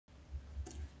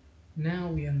Now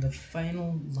we're on the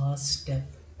final last step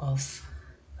of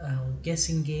our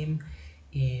guessing game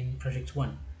in Project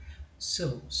 1.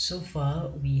 So far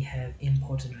we have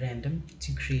imported random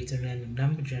to create a random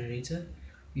number generator.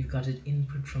 We've got an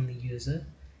input from the user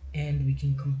and we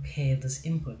can compare this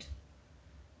input.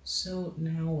 So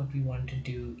now what we want to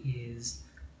do is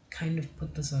kind of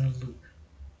put this on a loop.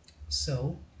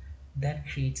 So that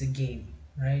creates a game,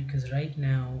 right? Because right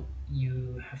now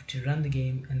you have to run the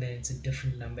game and then it's a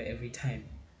different number every time.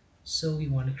 So we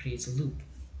want to create a loop.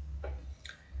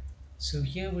 So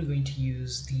here we're going to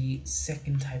use the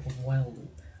second type of while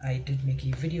loop. I did make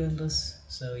a video on this,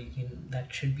 so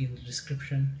that should be in the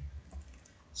description.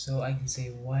 So I can say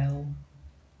while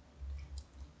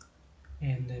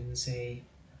and then say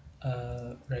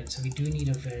right, so we do need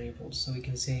a variable, so we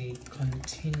can say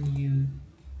continue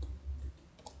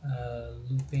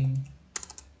looping,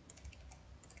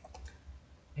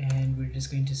 and we're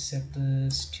just going to set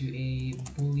this to a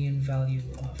boolean value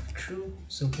of true.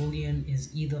 So boolean is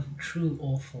either true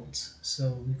or false,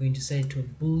 so we're going to set it to a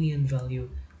boolean value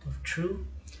of true,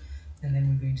 and then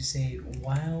we're going to say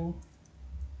while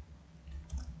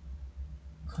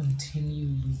continue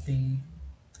looping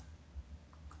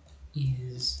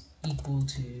is equal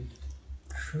to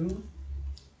true,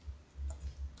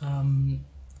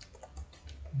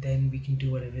 then we can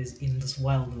do whatever is in this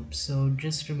while loop. So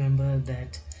just remember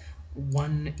that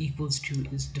 1 equals to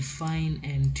is define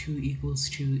and 2 equals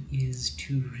to is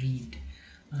to read.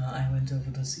 I went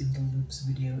over this in the loops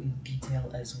video in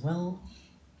detail as well.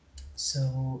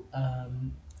 So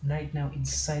right now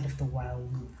inside of the while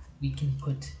loop we can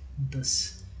put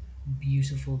this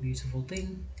beautiful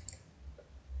thing.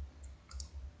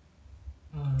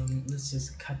 Let's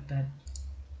just cut that.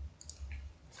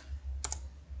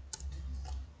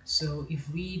 So if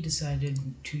we decided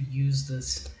to use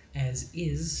this as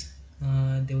is,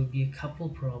 there would be a couple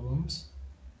problems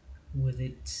with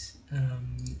it.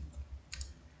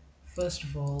 First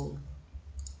of all,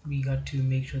 we got to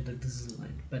make sure that this is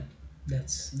aligned, but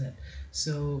that's that.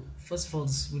 So first of all,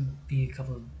 this would be a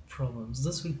couple of problems.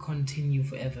 This will continue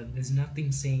forever. There's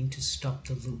nothing saying to stop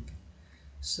the loop.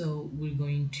 So we're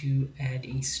going to add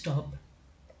a stop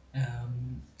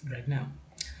right now.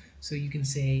 So you can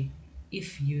say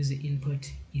if user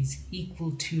input is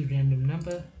equal to random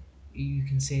number, you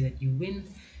can say that you win,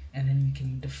 and then we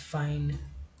can define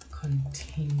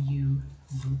continue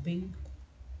looping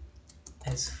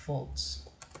as false,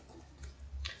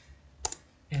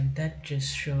 and that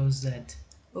just shows that,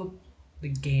 oh, the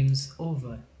game's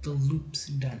over, the loop's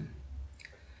done.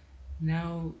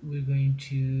 Now we're going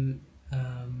to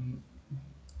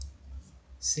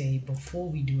say before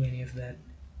we do any of that,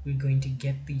 we're going to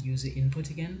get the user input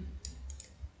again.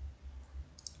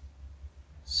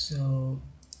 So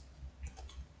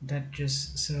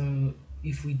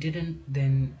if we didn't,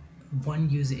 then one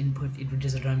user input, it would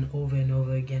just run over and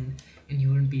over again and you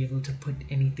wouldn't be able to put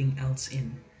anything else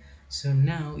in. So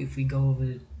now if we go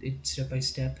over it step by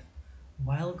step,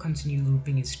 while continue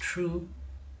looping is true,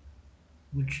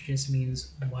 which just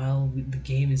means while the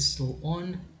game is still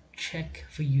on, check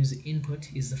for user input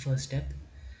is the first step.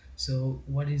 So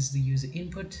what is the user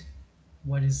input,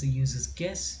 what is the user's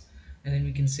guess, and then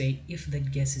we can say if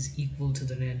that guess is equal to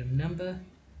the random number,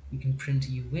 we can print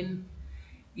you win.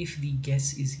 If the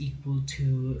guess is equal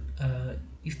to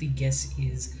if the guess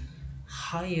is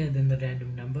higher than the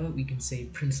random number, we can say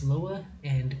print lower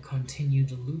and continue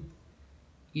the loop.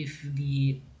 If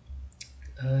the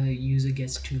user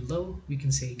gets too low, we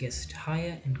can say guess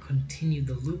higher and continue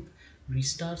the loop,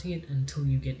 restarting it until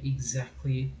you get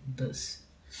exactly this.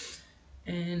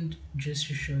 And just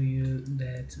to show you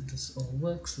that this all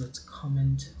works, let's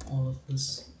comment all of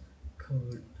this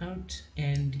code out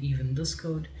and even this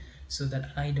code so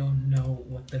that I don't know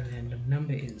what the random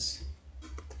number is.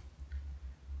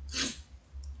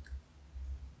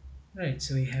 Right,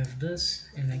 so we have this,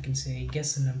 and I can say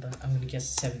guess the number. I'm going to guess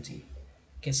 70.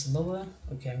 Guess lower,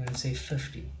 okay, I'm going to say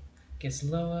 50. Guess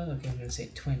lower, okay, I'm going to say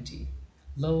 20.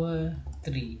 Lower,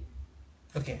 3.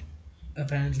 Okay,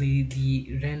 apparently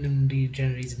the randomly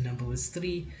generated number was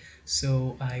 3,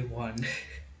 so I won.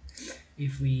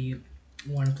 If we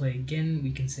want to play again,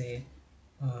 we can say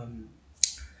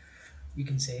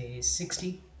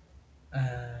 60,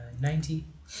 90,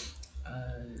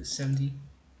 70,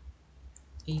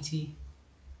 80,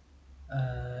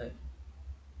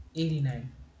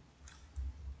 89,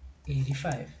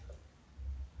 85,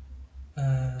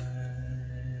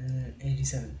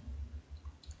 87,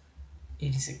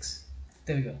 86.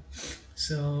 There we go.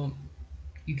 So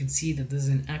you can see that this is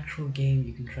an actual game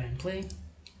you can try and play.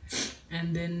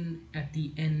 And then at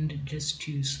the end, just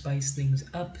to spice things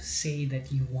up, say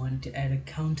that you want to add a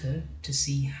counter to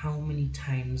see how many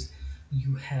times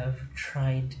you have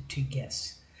tried to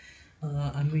guess.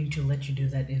 I'm going to let you do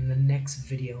that in the next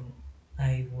video.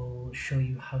 I will show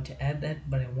you how to add that,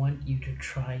 but I want you to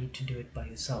try to do it by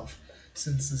yourself,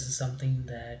 since this is something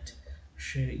that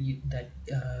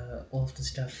all of the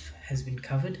stuff has been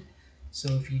covered.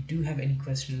 So if you do have any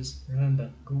questions,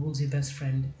 remember, Google's your best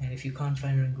friend, and if you can't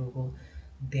find it on Google,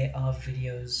 there are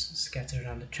videos scattered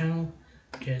around the channel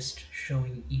just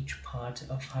showing each part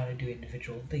of how to do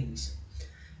individual things.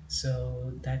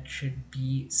 So that should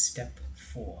be step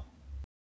 4.